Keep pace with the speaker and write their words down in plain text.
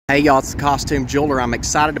Hey y'all, it's the Costume Jeweler. I'm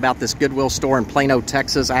excited about this Goodwill store in Plano,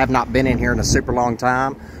 Texas. I have not been in here in a super long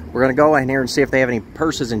time. We're going to go in here and see if they have any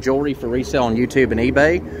purses and jewelry for resale on YouTube and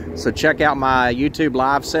eBay. So check out my YouTube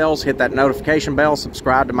live sales, hit that notification bell,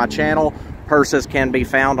 subscribe to my channel. Purses can be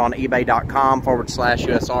found on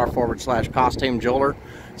ebay.com/USR/costume jeweler.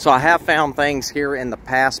 So I have found things here in the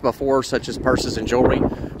past before, such as purses and jewelry.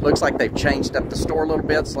 Looks like they've changed up the store a little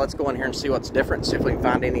bit, so let's go in here and see what's different, see if we can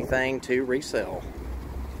find anything to resell.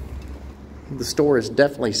 The store is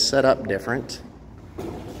definitely set up different.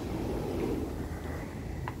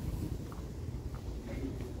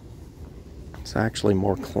 It's actually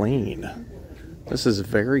more clean. This is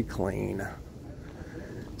very clean.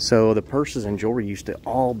 So the purses and jewelry used to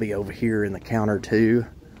all be over here in the counter too.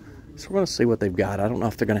 So we're going to see what they've got. I don't know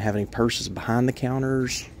if they're going to have any purses behind the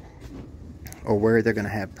counters or where they're going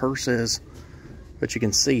to have purses. But you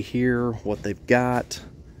can see here what they've got.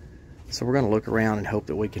 So we're going to look around and hope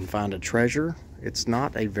that we can find a treasure. It's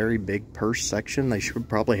not a very big purse section. They should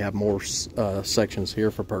probably have more sections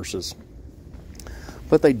here for purses.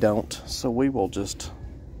 But they don't. So we will just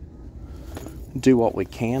do what we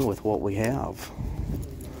can with what we have.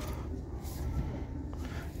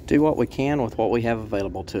 Do what we can with what we have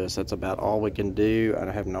available to us. That's about all we can do.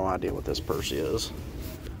 I have no idea what this purse is.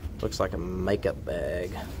 Looks like a makeup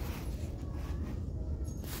bag.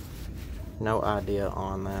 No idea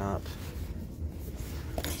on that.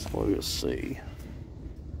 So we'll see.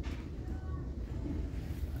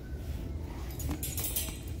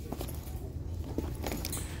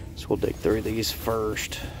 So we'll dig through these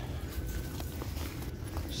first.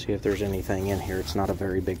 See if there's anything in here. It's not a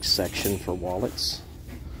very big section for wallets.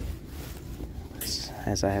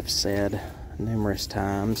 As I have said numerous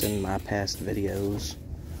times in my past videos,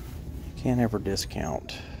 you can't ever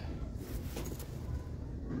discount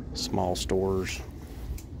small stores.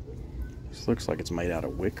 This looks like it's made out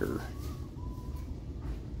of wicker.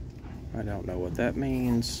 I don't know what that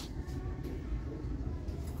means.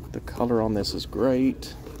 The color on this is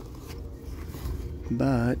great,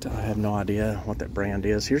 but I have no idea what that brand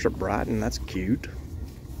is. Here's a Brighton. That's cute.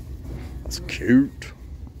 That's cute.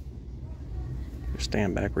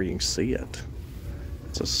 Stand back where you can see it.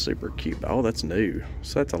 It's a super cute. Oh, that's new.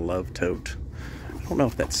 So that's a love tote. I don't know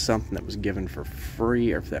if that's something that was given for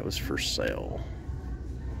free or if that was for sale.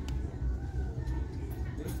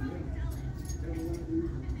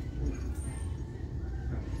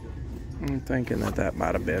 I'm thinking that that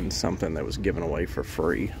might have been something that was given away for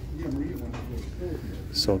free.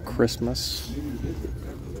 So Christmas,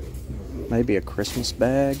 maybe a Christmas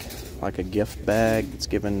bag, like a gift bag that's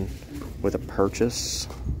given with a purchase.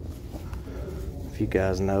 If you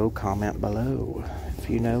guys know, comment below. If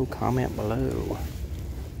you know, comment below.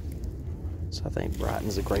 So I think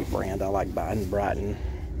Brighton's a great brand. I like buying Brighton.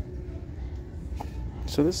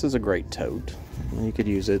 So this is a great tote. You could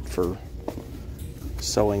use it for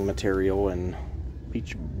sewing material and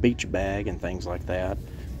beach bag and things like that.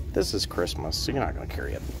 This is Christmas, so you're not going to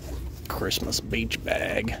carry a Christmas beach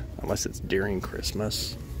bag unless it's during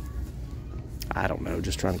Christmas. I don't know,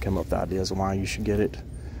 just trying to come up with ideas of why you should get it.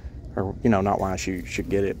 Or, you know, not why you should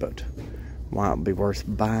get it, but why it would be worth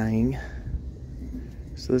buying.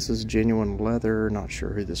 So this is genuine leather. Not sure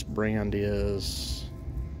who this brand is.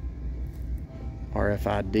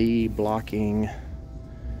 RFID blocking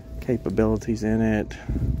capabilities in it.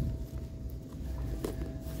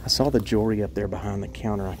 I saw the jewelry up there behind the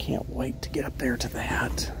counter. I can't wait to get up there to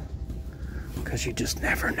that. Because you just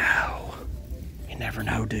never know. You never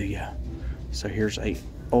know, do you? So here's a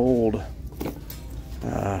old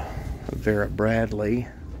Vera Bradley.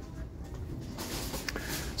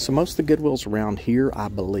 So most of the Goodwills around here, I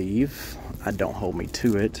believe, don't hold me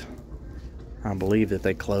to it, I believe that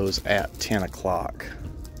they close at 10 o'clock.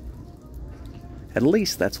 At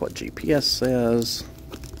least that's what GPS says.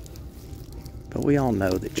 But we all know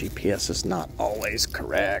that GPS is not always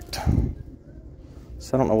correct.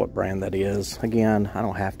 So I don't know what brand that is. Again, I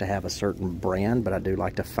don't have to have a certain brand, but I do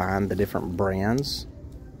like to find the different brands.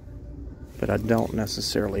 But I don't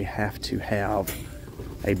necessarily have to have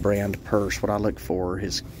a brand purse. What I look for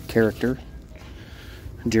is character,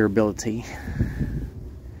 durability.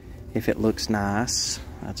 If it looks nice,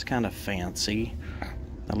 that's kind of fancy.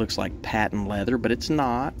 That looks like patent leather, but it's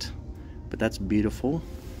not. But that's beautiful.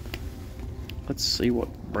 Let's see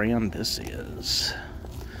what brand this is.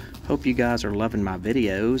 Hope you guys are loving my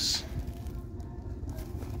videos.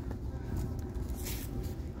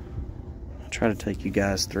 I'll try to take you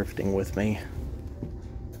guys thrifting with me,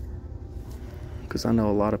 because I know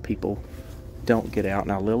a lot of people don't get out.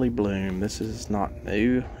 Now, Lily Bloom, this is not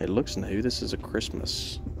new. It looks new. This is a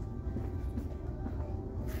Christmas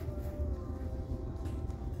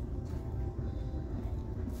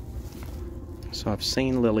So I've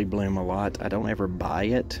seen Lily Bloom a lot. I don't ever buy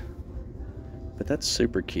it, but that's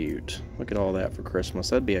super cute. Look at all that for Christmas.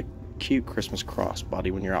 That'd be a cute Christmas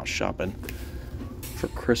crossbody when you're out shopping for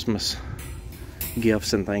Christmas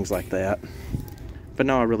gifts and things like that. But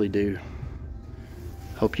no, I really do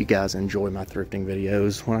hope you guys enjoy my thrifting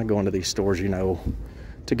videos. When I go into these stores, you know,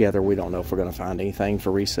 together we don't know if we're going to find anything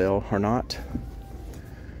for resale or not.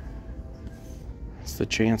 It's the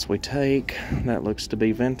chance we take. That looks to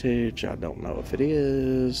be vintage. I don't know if it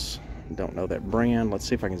is. Don't know that brand. Let's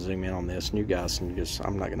see if I can zoom in on this, and you guys can just,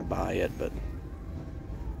 I'm not going to buy it, but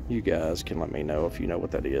you guys can let me know if you know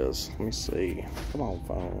what that is. Let me see. Come on,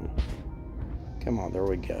 phone. Come on, there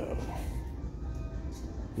we go.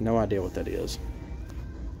 No idea what that is.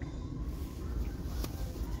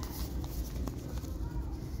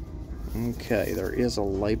 Okay, there is a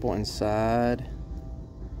label inside.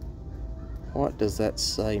 What does that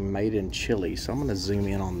say? Made in Chile. So I'm going to zoom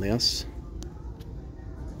in on this.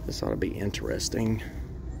 This ought to be interesting.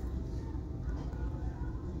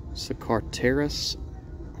 Cicarteris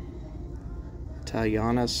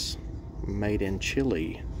Italianus, made in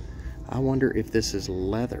Chile. I wonder if this is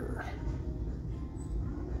leather.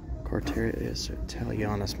 Cicarteris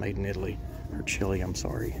Italianus, made in Italy. Or Chile, I'm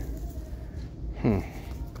sorry.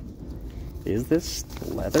 Is this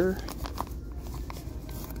leather?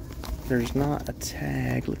 There's not a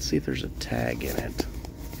tag. Let's see if there's a tag in it.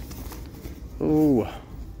 Oh,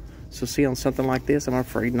 so see, on something like this, I'm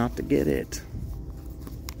afraid not to get it.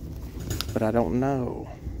 But I don't know.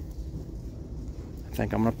 I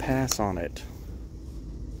think I'm going to pass on it.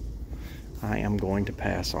 I am going to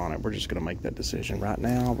pass on it. We're just going to make that decision right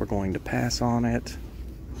now. We're going to pass on it.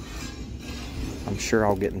 I'm sure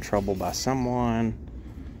I'll get in trouble by someone.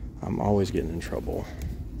 I'm always getting in trouble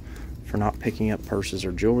for not picking up purses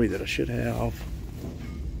or jewelry that I should have.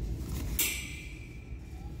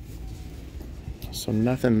 So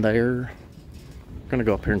nothing there. I'm gonna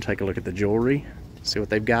go up here and take a look at the jewelry, see what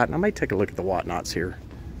they've got, and I may take a look at the whatnots here.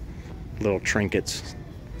 Little trinkets.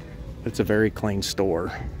 It's a very clean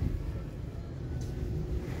store.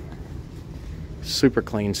 Super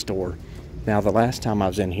clean store. Now, the last time I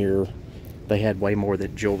was in here, they had way more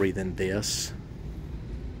jewelry than this.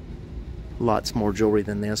 Lots more jewelry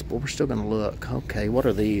than this, but we're still gonna look. Okay, what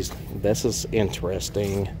are these? This is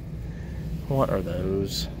interesting. What are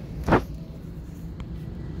those?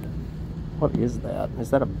 What is that? Is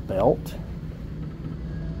that a belt?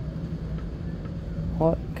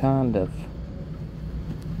 What kind of...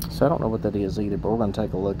 So I don't know what that is either, but we're gonna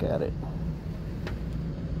take a look at it.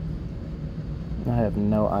 I have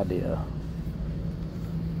no idea.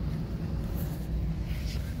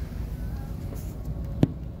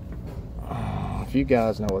 If you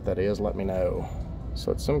guys know what that is, let me know.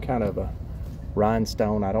 So it's some kind of a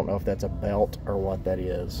rhinestone. I don't know if that's a belt or what that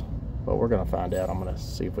is, but we're gonna find out. I'm gonna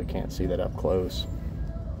see if we can't see that up close.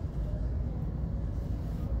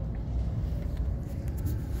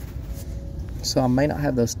 So I may not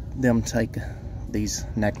have them take these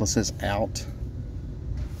necklaces out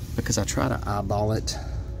because I try to eyeball it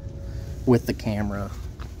with the camera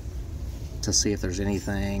to see if there's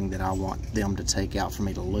anything that I want them to take out for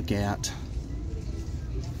me to look at.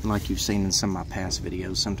 Like you've seen in some of my past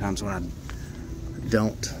videos, sometimes when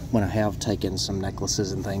I have taken some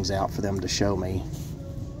necklaces and things out for them to show me,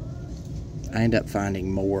 I end up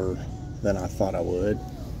finding more than I thought I would.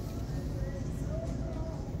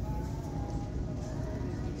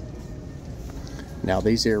 Now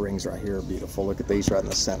these earrings right here are beautiful. Look at these right in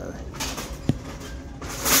the center.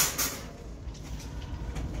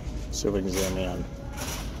 See if we can zoom in.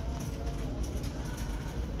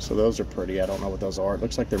 So those are pretty. I don't know what those are. It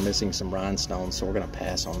looks like they're missing some rhinestones, so we're going to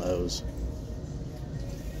pass on those.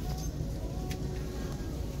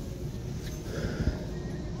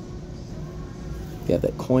 You have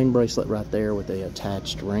that coin bracelet right there with the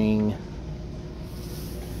attached ring.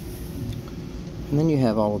 And then you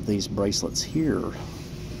have all of these bracelets here.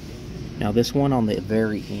 Now this one on the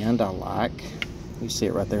very end I like. You see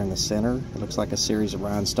it right there in the center. It looks like a series of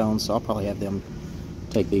rhinestones, so I'll probably have them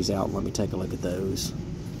take these out and let me take a look at those.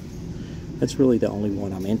 That's really the only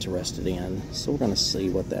one I'm interested in. So we're gonna see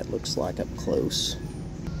what that looks like up close.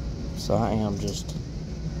 So I have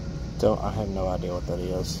no idea what that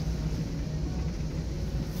is.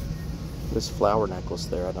 This flower necklace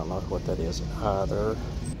there, I don't know what that is either.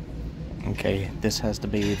 Okay, this has to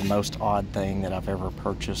be the most odd thing that I've ever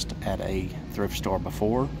purchased at a thrift store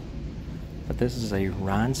before. But this is a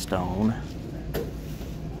rhinestone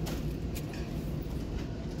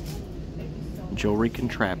jewelry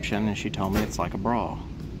contraption, and she told me it's like a bra.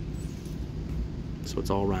 So it's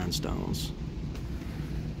all rhinestones.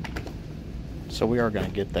 So So we are going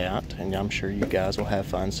to get that, and I'm sure you guys will have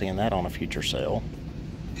fun seeing that on a future sale.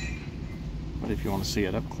 But if you want to see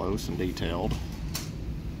it up close and detailed,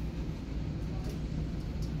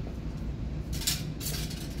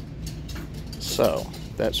 so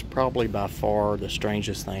that's probably by far the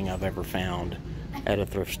strangest thing I've ever found at a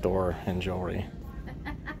thrift store in jewelry.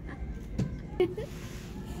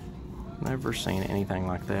 Never seen anything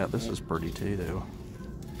like that. This is pretty too, though.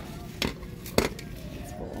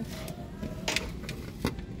 It's cool.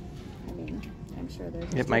 I mean, I'm sure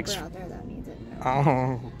there's It makes out there that needs it.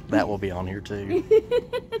 Oh, that will be on here too.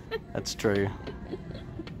 That's true.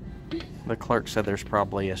 The clerk said there's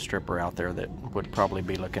probably a stripper out there that would probably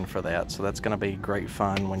be looking for that. So that's going to be great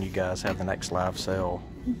fun when you guys have the next live sale.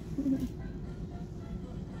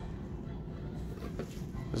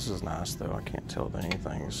 This is nice though. I can't tell if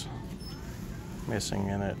anything's missing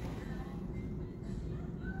in it.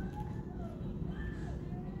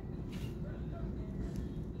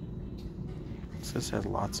 This has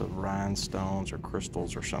lots of rhinestones or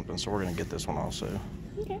crystals or something, so we're going to get this one also.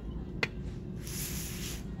 Okay.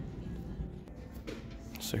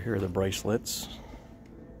 So here are the bracelets.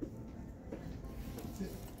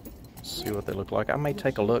 Let's see what they look like. I may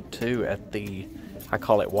take a look too at the, I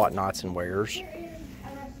call it Whatnots and Wares.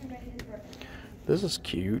 This is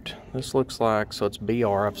cute. This looks like, so it's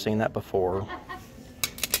BR. I've seen that before.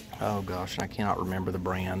 Oh gosh, I cannot remember the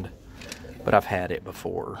brand, but I've had it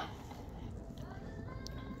before.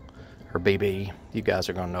 Or BB. You guys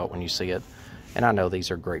are going to know it when you see it. And I know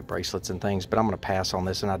these are great bracelets and things, but I'm going to pass on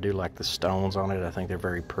this, and I do like the stones on it. I think they're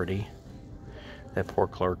very pretty. That poor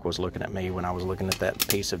clerk was looking at me when I was looking at that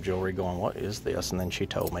piece of jewelry going, what is this? And then she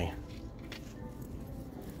told me.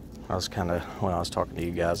 I was kind of, when I was talking to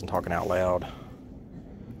you guys and talking out loud.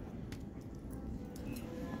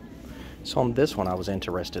 So on this one, I was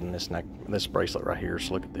interested in this bracelet right here.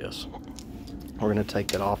 So look at this. We're going to take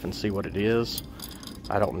that off and see what it is.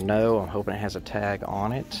 I don't know. I'm hoping it has a tag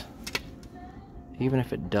on it. Even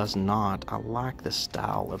if it does not, I like the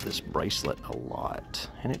style of this bracelet a lot.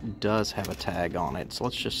 And it does have a tag on it. So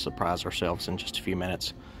let's just surprise ourselves in just a few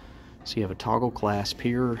minutes. So you have a toggle clasp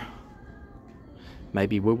here.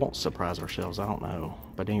 Maybe we won't surprise ourselves. I don't know.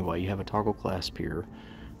 But anyway, you have a toggle clasp here.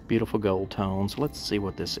 Beautiful gold tones. Let's see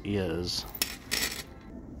what this is.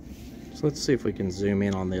 So let's see if we can zoom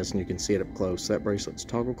in on this and you can see it up close. That bracelet's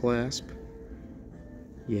toggle clasp.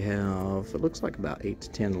 You have, it looks like about 8 to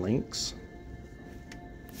 10 links.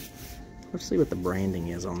 Let's see what the branding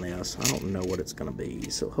is on this. I don't know what it's going to be,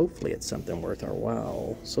 so hopefully it's something worth our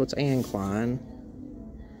while. So it's Anne Klein.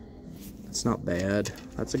 It's not bad.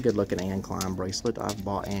 That's a good looking Anne Klein bracelet. I've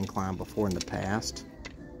bought Anne Klein before in the past.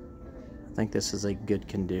 I think this is a good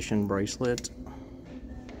condition bracelet.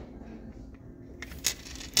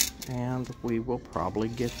 And we will probably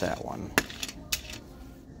get that one.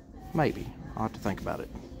 Maybe. I'll have to think about it.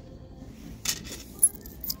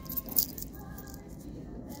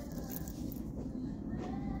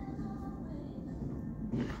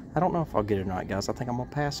 I don't know if I'll get it or not, guys. I think I'm going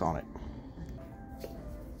to pass on it.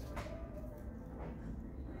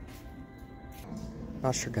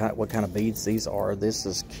 Not sure what kind of beads these are. This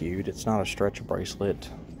is cute. It's not a stretch bracelet.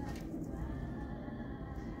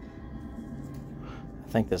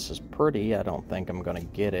 I think this is pretty. I don't think I'm going to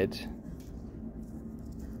get it.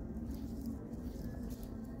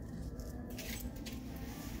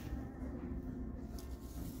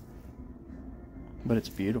 But it's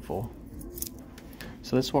beautiful.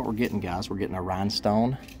 So this is what we're getting, guys. We're getting a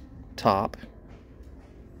rhinestone top,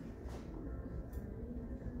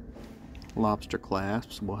 lobster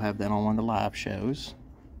clasps. We'll have that on one of the live shows.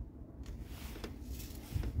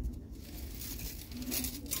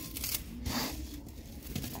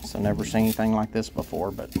 So never seen anything like this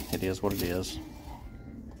before, but it is what it is.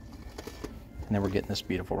 And then we're getting this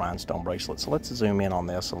beautiful rhinestone bracelet. So let's zoom in on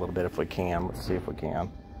this a little bit if we can. Let's see if we can.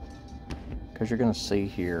 Because you're going to see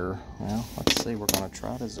here, well, let's see, we're going to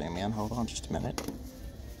try to zoom in. Hold on just a minute.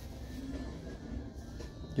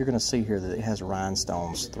 You're going to see here that it has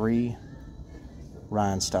rhinestones, 3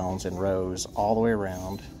 rhinestones in rows all the way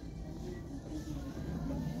around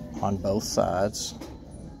on both sides.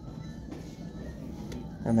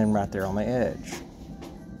 And then right there on the edge.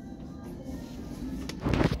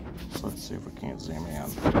 So let's see if we can't zoom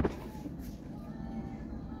in.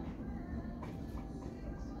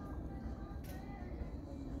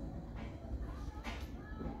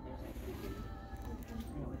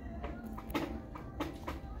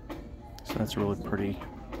 So that's a really pretty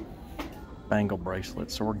bangle bracelet.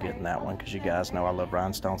 So we're getting that one because you guys know I love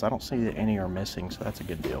rhinestones. I don't see that any are missing, so that's a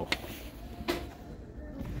good deal.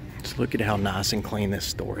 So look at how nice and clean this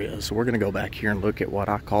store is. So we're going to go back here and look at what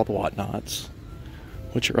I call the Whatnots.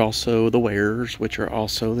 which are also the wares, which are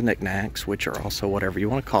also the knickknacks, which are also whatever you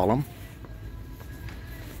want to call them.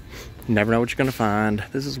 You never know what you're going to find.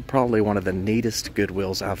 This is probably one of the neatest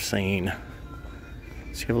Goodwills I've seen.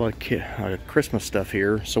 So you have a lot of Christmas stuff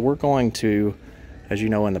here. So we're going to, as you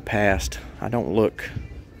know, in the past, I don't look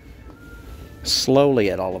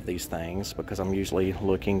slowly at all of these things because I'm usually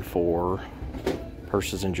looking for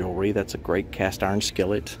purses and jewelry. That's a great cast iron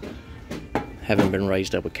skillet. Having been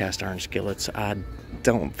raised up with cast iron skillets, I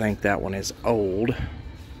don't think that one is old.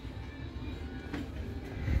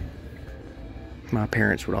 My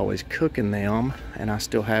parents would always cook in them, and I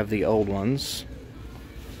still have the old ones.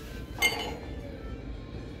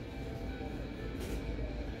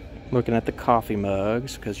 Looking at the coffee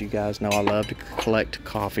mugs, because you guys know I love to collect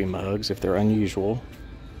coffee mugs if they're unusual.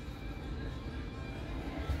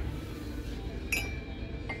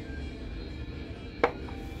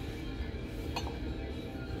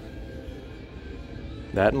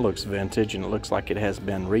 That looks vintage, and it looks like it has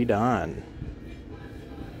been redone.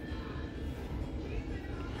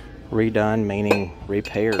 Redone meaning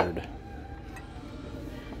repaired.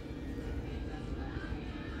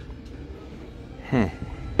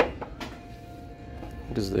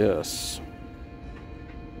 What is this?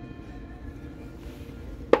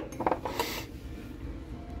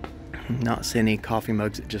 Not seeing any coffee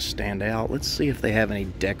mugs that just stand out. Let's see if they have any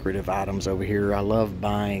decorative items over here. I love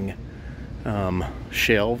buying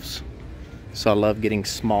shelves. So I love getting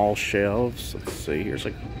small shelves. Let's see, here's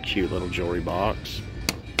a cute little jewelry box.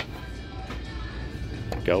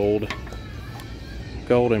 Gold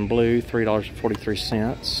and blue,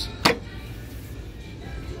 $3.43.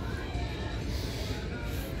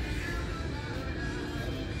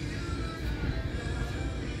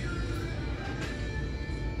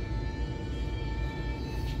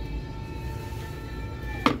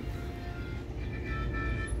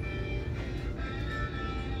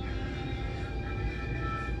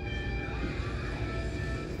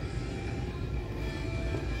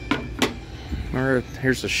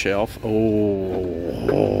 Here's the shelf.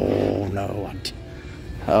 Oh no!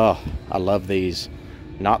 I love these.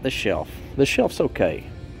 Not the shelf. The shelf's okay.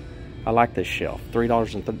 I like this shelf.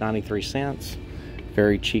 $3.93.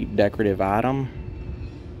 Very cheap decorative item.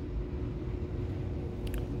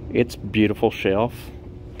 It's a beautiful shelf,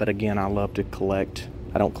 but again, I love to collect.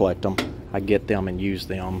 I don't collect them. I get them and use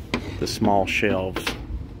them. The small shelves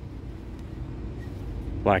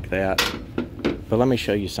like that. But let me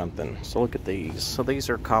show you something. So look at these. So these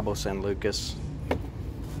are Cabo San Lucas.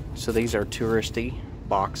 So these are touristy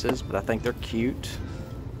boxes, but I think they're cute.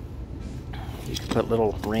 You can put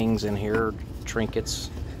little rings in here, trinkets.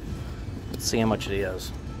 Let's see how much it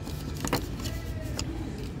is.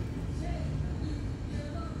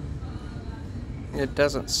 It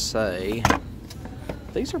doesn't say.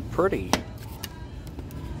 These are pretty.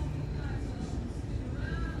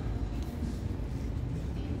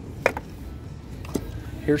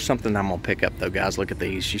 Here's something I'm gonna pick up though, guys. Look at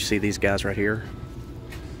these. You see these guys right here?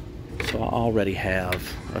 So I already have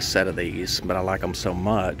a set of these, but I like them so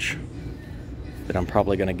much that I'm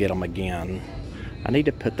probably gonna get them again. I need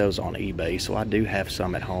to put those on eBay, so I do have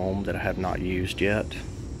some at home that I have not used yet.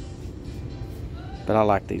 But I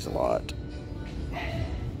like these a lot.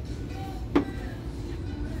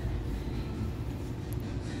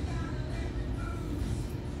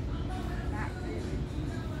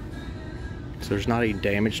 There's not any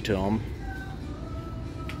damage to them.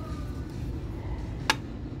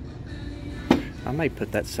 I may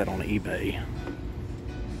put that set on eBay.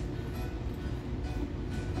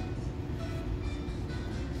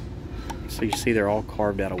 So you see they're all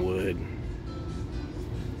carved out of wood.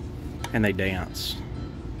 And they dance.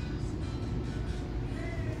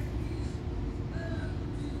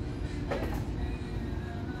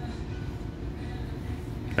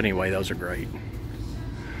 But anyway, those are great.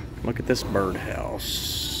 Look at this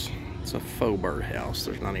birdhouse. It's a faux birdhouse.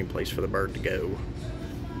 There's not any place for the bird to go.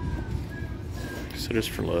 So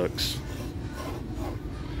just for looks.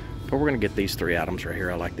 But we're gonna get these three items right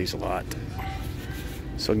here. I like these a lot.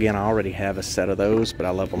 So again, I already have a set of those, but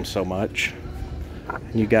I love them so much.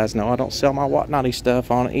 And you guys know I don't sell my whatnotty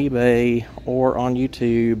stuff on eBay or on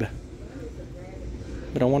YouTube.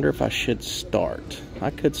 But I wonder if I should start.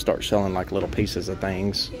 I could start selling like little pieces of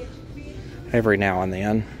things every now and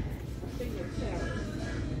then.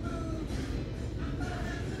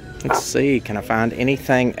 Let's see, can I find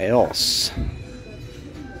anything else?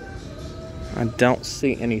 I don't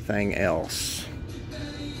see anything else.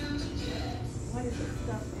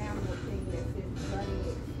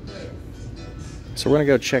 So we're gonna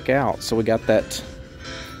go check out. So we got that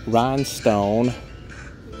rhinestone.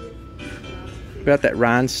 We got that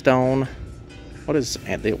rhinestone What is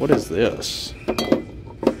this?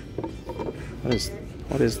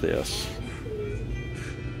 What is this?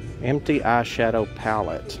 Empty eyeshadow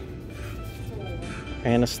palette.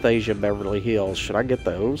 Anastasia Beverly Hills. Should I get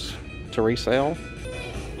those to resell?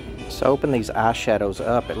 So open these eyeshadows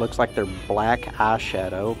up. It looks like they're black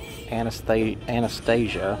eyeshadow.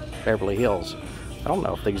 Anastasia Beverly Hills. I don't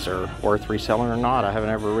know if these are worth reselling or not. I haven't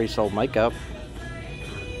ever resold makeup.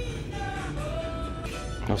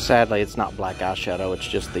 Well, sadly, it's not black eyeshadow. It's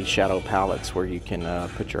just the shadow palettes where you can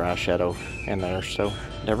put your eyeshadow in there. So,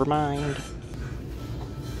 never mind.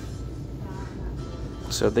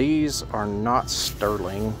 So these are not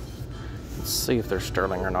sterling. Let's see if they're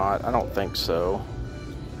sterling or not. I don't think so.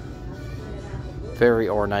 Very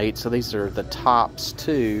ornate. So these are the tops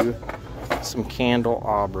to some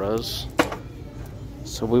candelabras.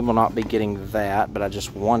 So we will not be getting that, but I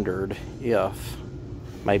just wondered if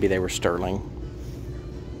maybe they were sterling.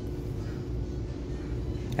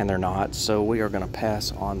 And they're not, so we are going to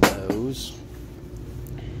pass on those.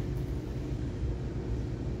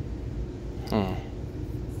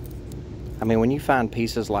 I mean, when you find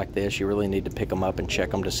pieces like this, you really need to pick them up and check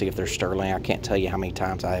them to see if they're sterling. I can't tell you how many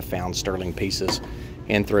times I have found sterling pieces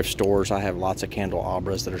in thrift stores. I have lots of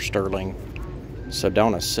candelabras that are sterling. So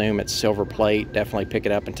don't assume it's silver plate. Definitely pick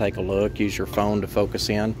it up and take a look. Use your phone to focus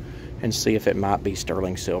in and see if it might be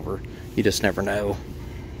sterling silver. You just never know.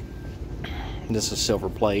 This is silver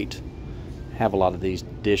plate. I have a lot of these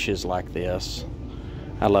dishes like this.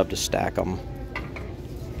 I love to stack them.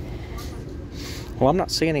 Well, I'm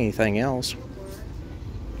not seeing anything else.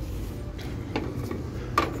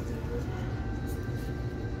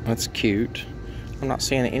 That's cute. I'm not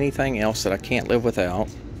seeing anything else that I can't live without.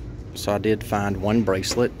 So I did find one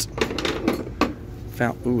bracelet.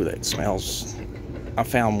 Ooh, that smells. I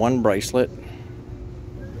found one bracelet.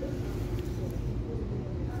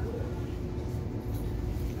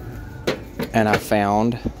 And I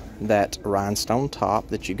found that rhinestone top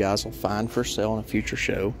that you guys will find for sale in a future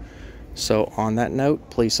show. So on that note,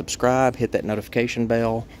 please subscribe, hit that notification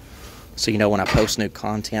bell so you know when I post new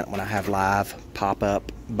content, when I have live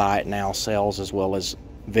pop-up buy it now sales, as well as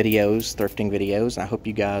videos, thrifting videos. And I hope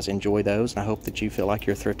you guys enjoy those, and I hope that you feel like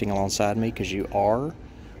you're thrifting alongside me, because you are.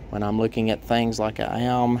 When I'm looking at things like I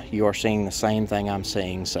am, you are seeing the same thing I'm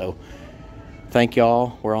seeing. So thank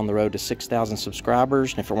y'all. We're on the road to 6,000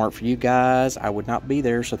 subscribers, and if it weren't for you guys, I would not be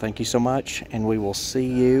there. So thank you so much, and we will see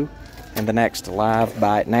you in the next live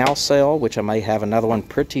buy it now sale, which I may have another one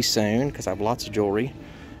pretty soon because I have lots of jewelry.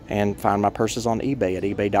 And find my purses on eBay at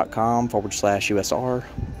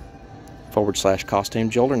ebay.com/USR/costume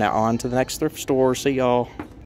jeweler. Now on to the next thrift store. See y'all.